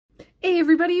Hey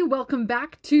everybody, welcome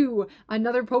back to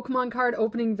another Pokemon card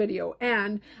opening video,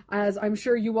 and as I'm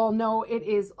sure you all know, it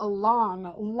is a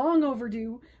long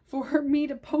overdue for me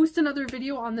to post another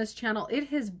video on this channel. It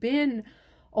has been,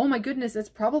 oh my goodness, it's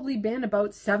probably been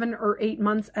about 7 or 8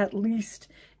 months at least,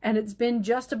 and it's been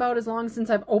just about as long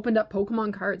since I've opened up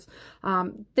Pokemon cards.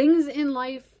 Things in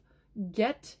life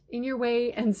get in your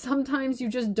way, and sometimes you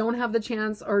just don't have the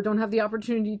chance or don't have the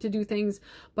opportunity to do things,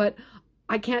 but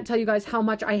I can't tell you guys how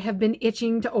much I have been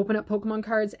itching to open up Pokemon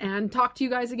cards and talk to you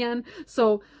guys again.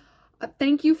 So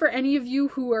thank you for any of you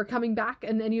who are coming back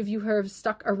and any of you who have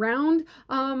stuck around.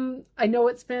 I know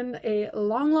it's been a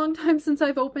long time since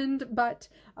I've opened, but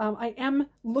I am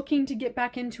looking to get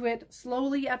back into it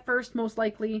slowly at first, most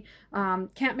likely.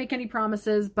 Can't make any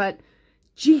promises, but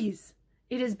geez.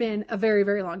 It has been a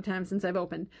very long time since I've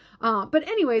opened. But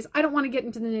anyways, I don't want to get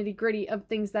into the nitty-gritty of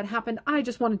things that happened. I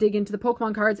just want to dig into the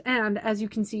Pokemon cards. And as you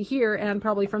can see here, and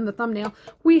probably from the thumbnail,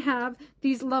 we have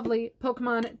these lovely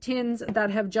Pokemon tins that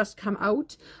have just come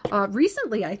out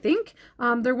recently, I think.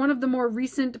 They're one of the more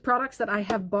recent products that I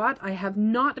have bought. I have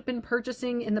not been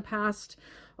purchasing in the past,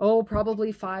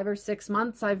 probably 5 or 6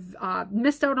 months. I've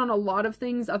missed out on a lot of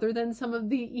things other than some of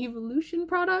the evolution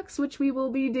products, which we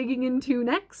will be digging into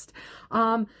next.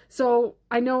 So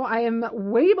I know I am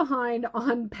way behind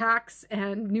on packs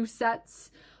and new sets,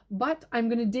 but I'm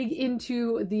going to dig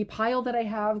into the pile that I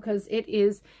have because it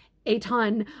is a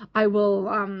ton. I will,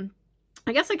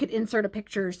 I guess I could insert a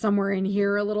picture somewhere in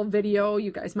here, a little video,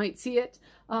 you guys might see it.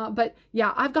 But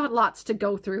yeah, I've got lots to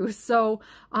go through. So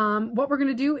what we're going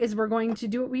to do is we're going to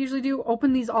do what we usually do,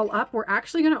 open these all up. We're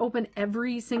actually going to open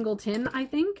every single tin, I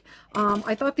think.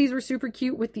 I thought these were super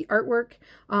cute with the artwork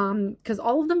because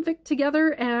all of them fit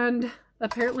together, and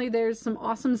apparently there's some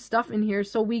awesome stuff in here.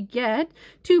 So we get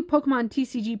 2 Pokemon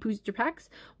TCG booster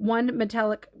packs, 1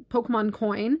 metallic Pokemon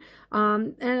coin,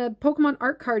 and a Pokemon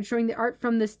art card showing the art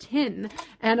from this tin.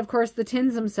 And of course the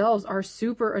tins themselves are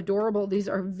super adorable. These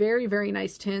are very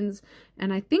nice tins,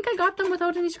 and I think I got them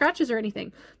without any scratches or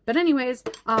anything. But anyways,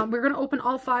 we're going to open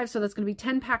all 5, so that's going to be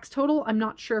 10 packs total. I'm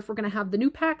not sure if we're going to have the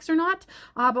new packs or not,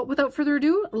 but without further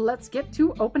ado, let's get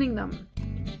to opening them.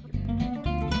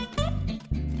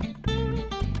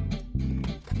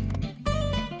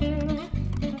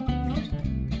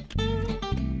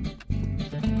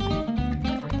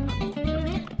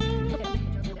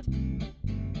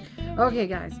 Okay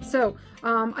guys, so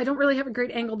I don't really have a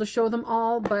great angle to show them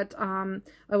all, but I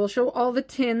will show all the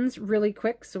tins really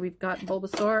quick. So we've got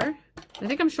Bulbasaur. I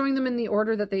think I'm showing them in the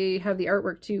order that they have the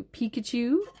artwork too.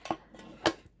 Pikachu.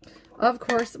 Of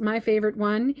course, my favorite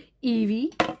one,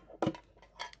 Eevee.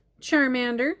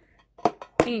 Charmander.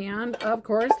 And of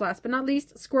course, last but not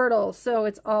least, Squirtle. So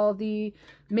it's all the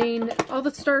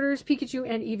starters, Pikachu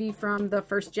and Eevee from the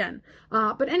first gen.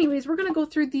 But anyways, we're going to go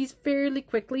through these fairly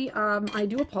quickly. I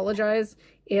do apologize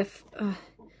if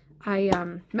I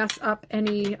mess up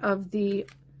any of the...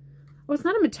 Oh, it's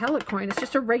not a metallic coin. It's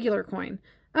just a regular coin.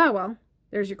 Oh, well,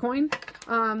 there's your coin.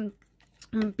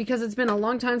 Because it's been a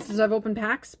long time since I've opened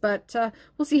packs, but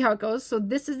we'll see how it goes. So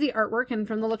this is the artwork, and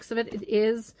from the looks of it, it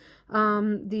is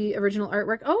the original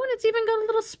artwork. Oh, and it's even got a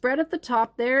little spread at the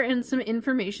top there and some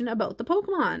information about the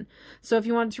Pokemon. So if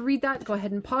you wanted to read that, go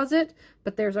ahead and pause it.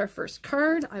 But there's our first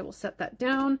card. I will set that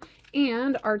down.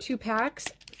 And our 2 packs,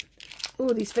 oh,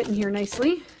 these fit in here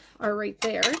nicely, are right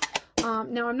there.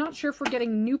 Now, I'm not sure if we're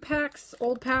getting new packs,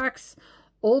 old packs,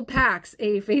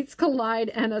 a Fates Collide,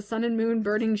 and a Sun and Moon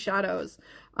Burning Shadows.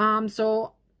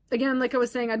 So again, like I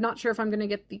was saying, I'm not sure if I'm going to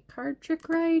get the card trick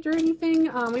right or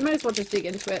anything. We might as well just dig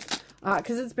into it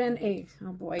because it's been a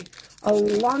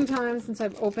long time since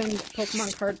I've opened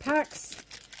Pokemon card packs,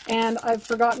 and I've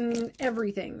forgotten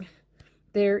everything.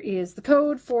 There is the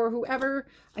code for whoever.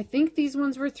 I think these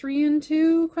ones were 3 and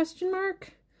 2 question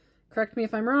mark. Correct me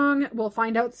if I'm wrong. We'll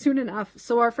find out soon enough.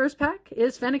 So our first pack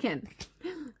is Fennekin,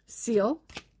 Seal,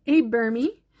 a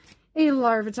Burmy, a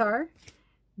Larvitar,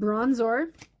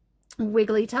 Bronzor,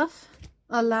 Wigglytuff,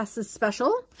 a Lassus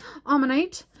Special,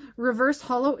 Omanyte, Reverse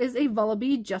Holo is a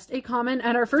Vullaby, just a common,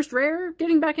 and our first rare,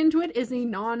 getting back into it, is a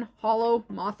non-holo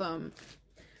Mothim.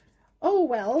 Oh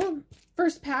well,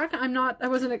 first pack, I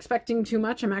wasn't expecting too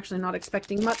much. I'm actually not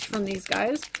expecting much from these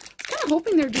guys. I was kind of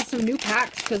hoping there'd be some new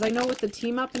packs, because I know with the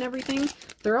team up and everything,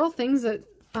 they're all things that,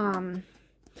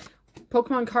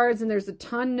 Pokemon cards, and there's a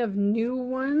ton of new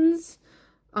ones.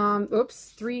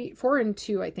 Oops, 3, 4, and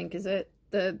 2, I think, is it?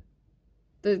 The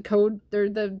code,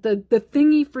 the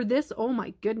thingy for this. Oh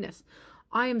my goodness.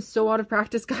 I am so out of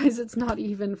practice, guys. It's not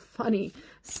even funny.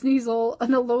 Sneasel,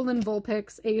 an Alolan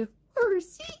Vulpix, a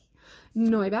Horsey,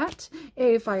 Noibat,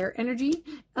 a Fire Energy,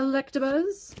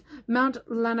 Electabuzz, Mount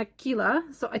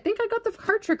Lanakila. So I think I got the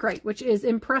card trick right, which is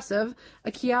impressive.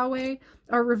 A Kiawe.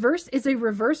 Our reverse is a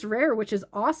reverse rare, which is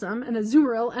awesome, and a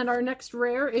Zoomeril, and our next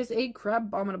rare is a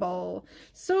Crabominable.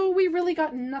 So we really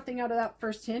got nothing out of that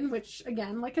first tin, which,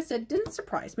 again, like I said, didn't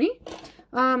surprise me.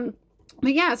 But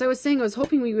yeah, as I was saying, I was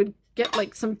hoping we would get,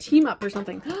 like, some team up or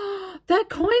something. The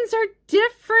coins are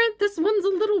different! This one's a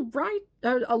little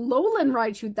a Lowland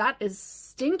Raichu. That is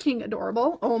stinking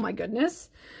adorable. Oh my goodness.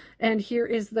 And here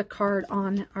is the card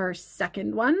on our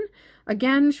second one.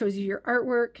 Again, shows you your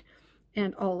artwork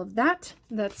and all of that.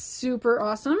 That's super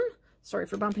awesome. Sorry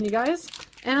for bumping you guys.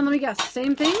 And let me guess,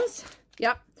 same things?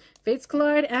 Yep. Fates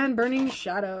Collide and Burning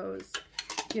Shadows.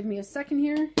 Give me a second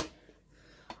here.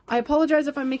 I apologize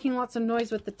if I'm making lots of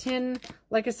noise with the tin.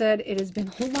 Like I said, it has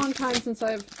been a long time since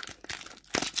I've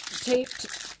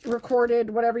taped, recorded,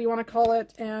 whatever you want to call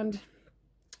it, and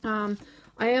I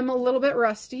am a little bit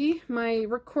rusty. My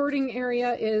recording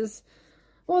area is,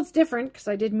 well, it's different because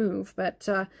I did move, but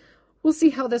we'll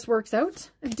see how this works out.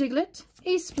 A Diglett,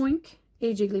 a Spoink,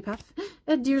 a Jigglypuff,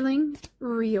 a Deerling,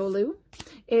 Riolu,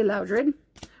 a Loudred,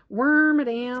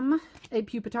 Wormadam, a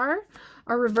Pupitar.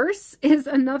 Our reverse is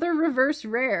another reverse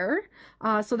rare.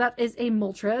 So that is a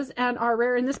Moltres. And our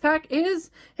rare in this pack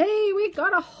is, hey, we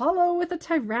got a holo with a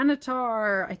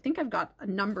Tyranitar. I think I've got a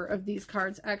number of these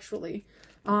cards, actually.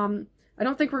 I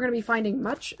don't think we're going to be finding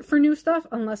much for new stuff,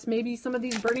 unless maybe some of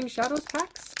these Burning Shadows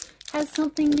packs has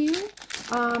something new.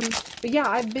 But yeah,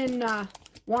 I've been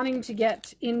wanting to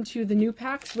get into the new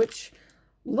packs, which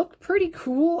look pretty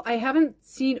cool. I haven't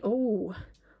seen... Oh...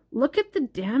 Look at the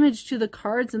damage to the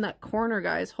cards in that corner,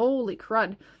 guys. Holy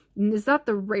crud. Is that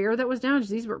the rare that was damaged?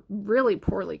 These were really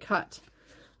poorly cut.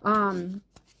 But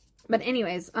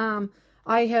anyways, I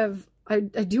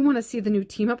do want to see the new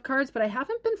team-up cards, but I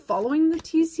haven't been following the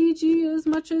TCG as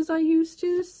much as I used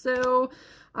to, so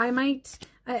I might...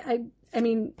 I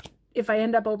mean... If I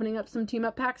end up opening up some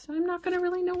team-up packs, I'm not going to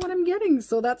really know what I'm getting,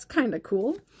 so that's kind of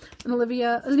cool. An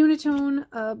Olivia, a Lunatone,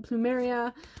 a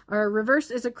Plumeria, our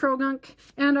reverse is a Krogunk,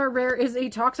 and our rare is a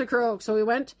Toxicroak. So we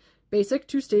went basic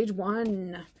to stage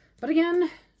 1. But again,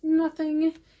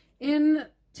 nothing in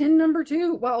tin number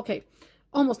 2. Well, okay,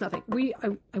 almost nothing.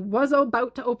 I was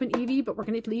about to open Eevee, but we're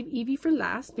going to leave Eevee for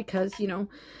last because, you know,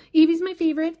 Eevee's my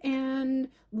favorite, and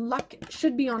luck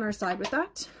should be on our side with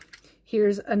that.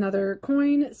 Here's another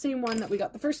coin, same one that we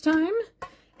got the first time.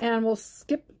 And we'll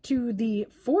skip to the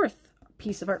fourth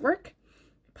piece of artwork.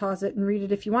 Pause it and read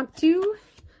it if you want to.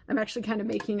 I'm actually kind of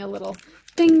making a little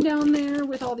thing down there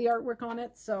with all the artwork on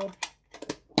it, so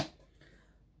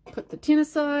put the tin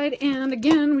aside. And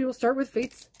again, we will start with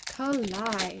Fates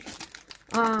Collide.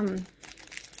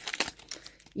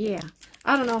 Yeah.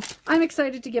 I don't know. I'm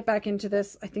excited to get back into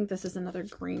this. I think this is another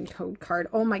green code card.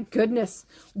 Oh my goodness.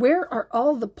 Where are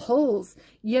all the pulls?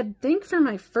 You'd think for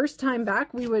my first time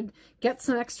back we would get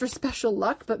some extra special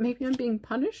luck, but maybe I'm being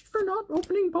punished for not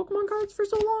opening Pokemon cards for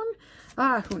so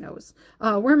long? Who knows.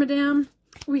 Wormadam.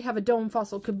 We have a Dome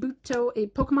Fossil Kabuto, a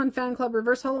Pokemon Fan Club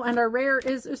Reverse Holo, and our rare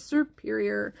is a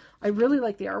Superior. I really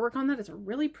like the artwork on that. It's a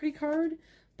really pretty card,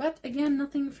 but again,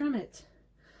 nothing from it.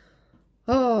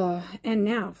 Oh, and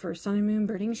now for Sun and Moon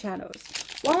Burning Shadows.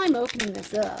 While I'm opening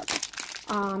this up,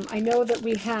 I know that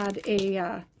we had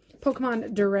a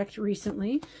Pokemon Direct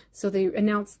recently, so they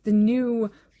announced the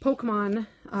new Pokemon,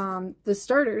 the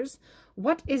starters.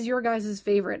 What is your guys'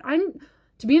 favorite?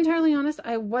 To be entirely honest,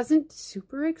 I wasn't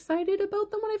super excited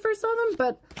about them when I first saw them,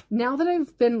 but now that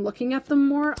I've been looking at them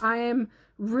more, I am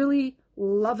really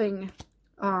loving,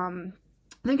 I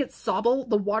think it's Sobble,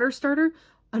 the water starter.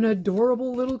 An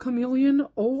adorable little chameleon.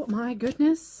 Oh my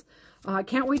goodness. I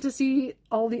can't wait to see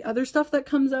all the other stuff that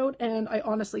comes out, and I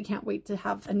honestly can't wait to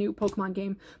have a new Pokemon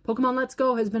game. Pokemon Let's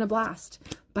Go has been a blast,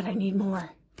 but I need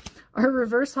more. Our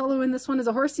reverse holo in this one is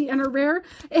a Horsey, and our rare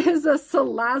is a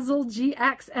Salazzle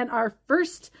GX, and our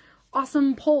first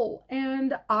awesome pull.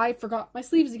 And I forgot my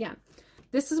sleeves again.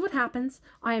 This is what happens.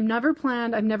 I am never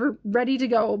planned. I'm never ready to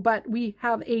go, but we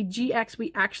have a GX.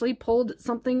 We actually pulled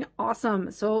something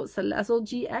awesome. So Salazzle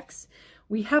GX,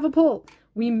 we have a pull.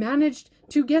 We managed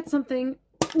to get something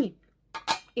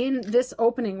in this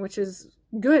opening, which is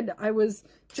good. I was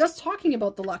just talking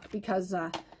about the luck because,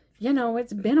 you know,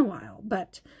 it's been a while,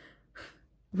 but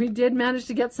we did manage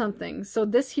to get something. So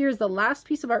this here is the last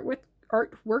piece of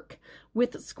artwork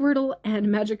with Squirtle and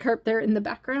Magikarp there in the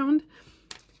background.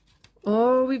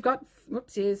 Oh, we've got,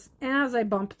 whoopsies, as I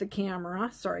bump the camera.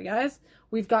 Sorry, guys.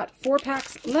 We've got 4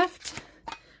 packs left.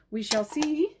 We shall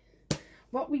see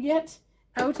what we get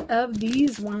out of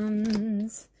these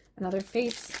ones. Another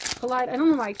Fates Collide. I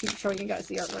don't know why I keep showing you guys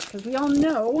the artwork, because we all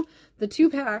know the 2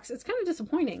 packs. It's kind of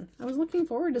disappointing. I was looking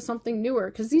forward to something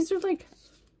newer, because these are like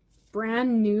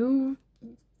brand new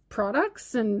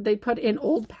products and they put in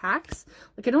old packs.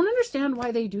 Like, I don't understand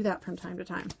why they do that from time to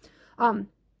time.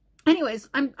 Anyways,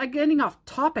 I'm getting off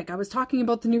topic. I was talking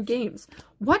about the new games.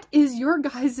 What is your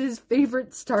guys'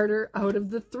 favorite starter out of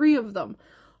the 3 of them?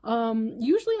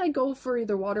 Usually I go for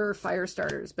either water or fire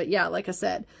starters, but yeah, like I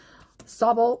said,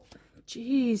 Sobble,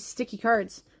 geez, sticky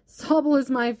cards. Sobble is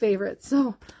my favorite.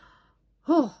 So,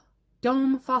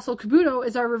 Dome Fossil Kabuto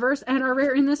is our reverse, and our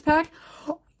rare in this pack.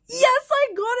 Yes, I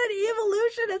got an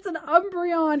evolution. It's an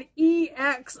Umbreon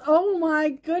EX. Oh my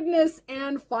goodness.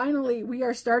 And finally, we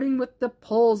are starting with the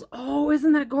pulls. Oh,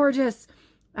 isn't that gorgeous?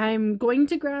 I'm going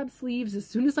to grab sleeves as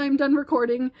soon as I'm done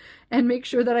recording and make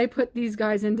sure that I put these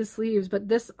guys into sleeves. But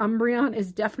this Umbreon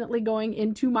is definitely going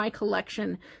into my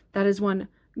collection. That is one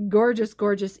gorgeous,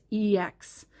 gorgeous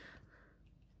EX.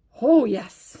 Oh,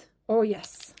 yes. Oh,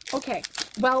 yes. Okay.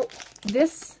 Well,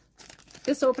 this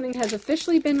opening has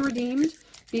officially been redeemed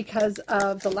because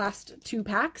of the last 2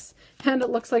 packs, and it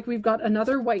looks like we've got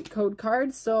another white code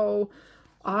card, so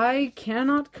I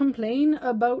cannot complain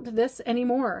about this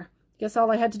anymore. Guess all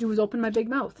I had to do was open my big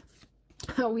mouth.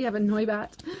 We have a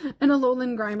Noibat, an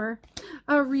Alolan Grimer,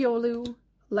 a Riolu,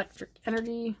 Electric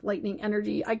Energy, Lightning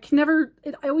Energy. I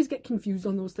always get confused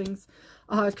on those things.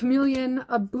 Chameleon,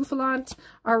 a Bouffalant.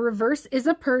 Our reverse is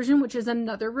a Persian, which is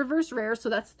another reverse rare. So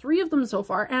that's 3 of them so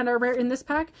far. And our rare in this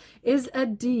pack is a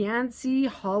Diancie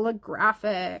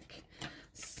holographic.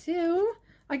 So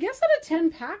I guess out of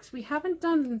 10 packs,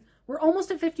 we're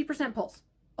almost at 50% pulls.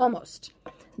 Almost.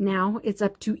 Now it's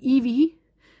up to Eevee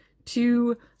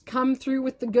to come through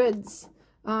with the goods.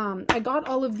 I got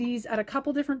all of these at a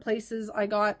couple different places. I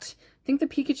got, I think, the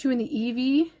Pikachu and the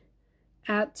Eevee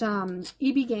at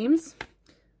EB Games.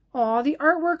 Oh, the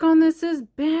artwork on this is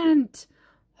bent.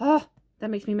 Oh, that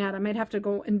makes me mad. I might have to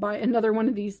go and buy another one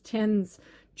of these tins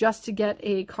just to get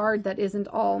a card that isn't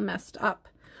all messed up.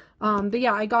 But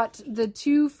yeah, I got the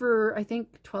 2 for, I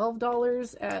think,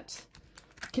 $12 at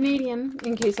Canadian,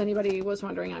 in case anybody was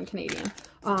wondering, I'm Canadian.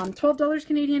 $12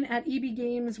 Canadian at EB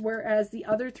Games, whereas the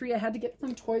other 3 I had to get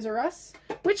from Toys R Us,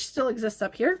 which still exists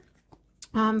up here,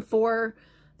 for,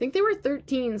 I think they were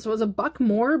 13, so it was $1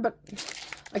 more, but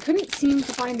I couldn't seem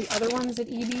to find the other ones at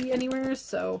EB anywhere,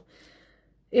 so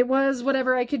it was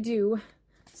whatever I could do.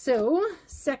 So,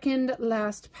 second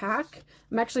last pack.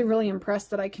 I'm actually really impressed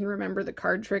that I can remember the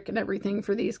card trick and everything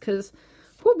for these, because,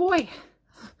 oh boy,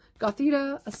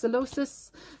 Gothita, a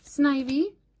Solosis,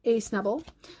 Snivy, a Snubble,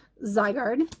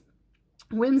 Zygarde,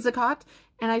 Whimsicott,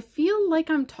 and I feel like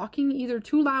I'm talking either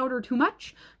too loud or too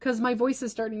much because my voice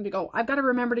is starting to go. I've got to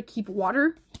remember to keep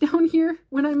water down here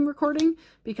when I'm recording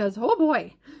because, oh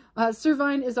boy,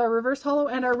 Servine is our reverse holo,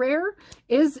 and our rare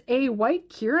is a white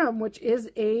Kyurem, which is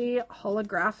a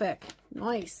holographic.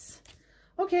 Nice.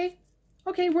 Okay,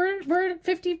 we're at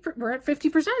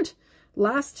 50%.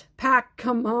 Last pack.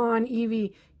 Come on,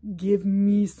 Eevee. Give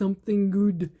me something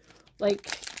good. Like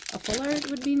a full art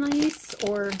would be nice,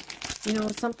 or, you know,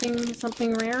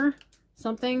 something rare.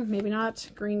 Something, maybe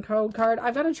not. Green code card.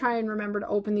 I've got to try and remember to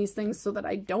open these things so that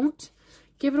I don't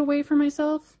give it away for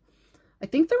myself. I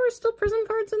think there were still Prism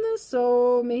cards in this,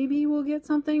 so maybe we'll get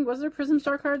something. Was there Prism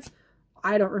Star cards?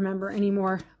 I don't remember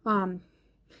anymore.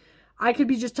 I could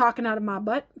be just talking out of my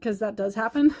butt, because that does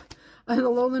happen. An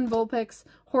Alolan Vulpix,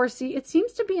 Horsey. It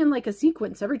seems to be in like a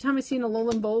sequence. Every time I see an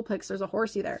Alolan Vulpix, there's a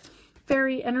Horsey there.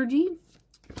 Fairy Energy,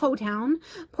 Potown,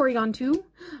 Porygon 2,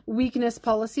 Weakness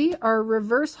Policy. Our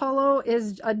reverse holo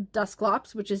is a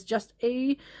Dusclops, which is just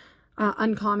a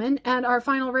uncommon. And our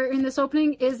final rare in this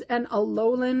opening is an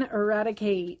Alolan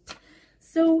Eradicate.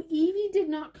 So Eevee did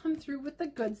not come through with the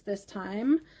goods this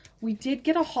time. We did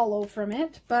get a holo from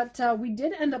it, but we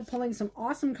did end up pulling some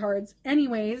awesome cards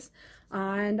anyways.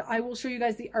 And I will show you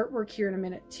guys the artwork here in a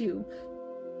minute too.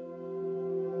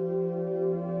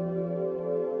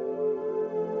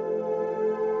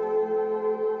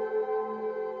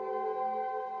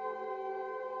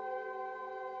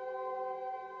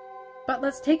 But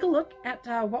let's take a look at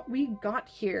what we got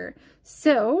here.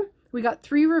 So we got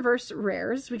 3 reverse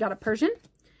rares. We got a Persian,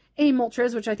 a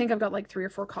Moltres, which I think I've got like 3 or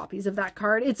 4 copies of that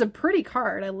card. It's a pretty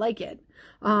card. I like it.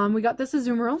 We got this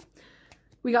Azumarill.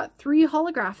 We got 3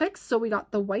 holographics. So we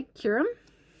got the white Kyurem,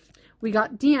 we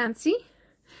got Diancie,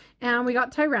 and we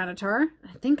got Tyranitar.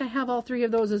 I think I have all 3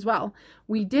 of those as well.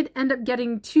 We did end up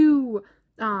getting 2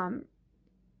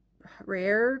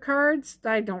 rare cards.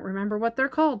 I don't remember what they're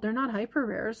called. They're not hyper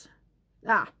rares.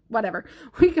 Ah, whatever.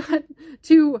 We got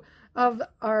 2 of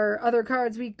our other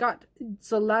cards, we got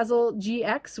Salazzle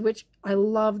GX, which I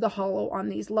love the holo on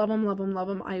these. Love them, love them, love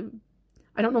them.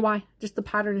 I don't know why, just the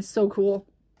pattern is so cool.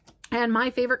 And my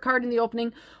favorite card in the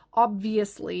opening,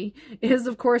 obviously, is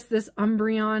of course this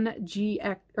Umbreon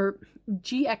GX, or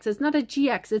GX, it's not a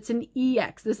GX, it's an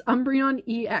EX, this Umbreon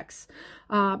EX,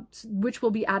 which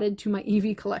will be added to my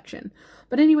EV collection.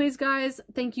 But anyways, guys,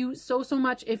 thank you so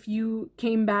much if you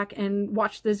came back and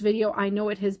watched this video. I know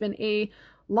it has been a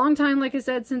long time, like I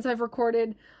said, since I've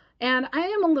recorded, and I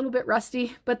am a little bit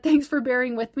rusty, but thanks for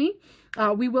bearing with me.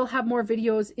 We will have more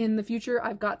videos in the future.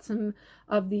 I've got some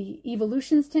of the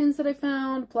Evolutions tins that I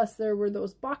found, plus there were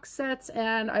those box sets,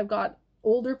 and I've got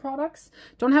older products.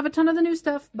 Don't have a ton of the new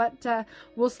stuff, but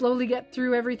we'll slowly get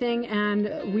through everything,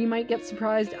 and we might get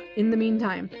surprised in the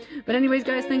meantime. But anyways,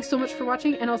 guys, thanks so much for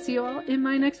watching, and I'll see you all in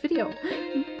my next video.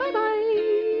 Bye-bye!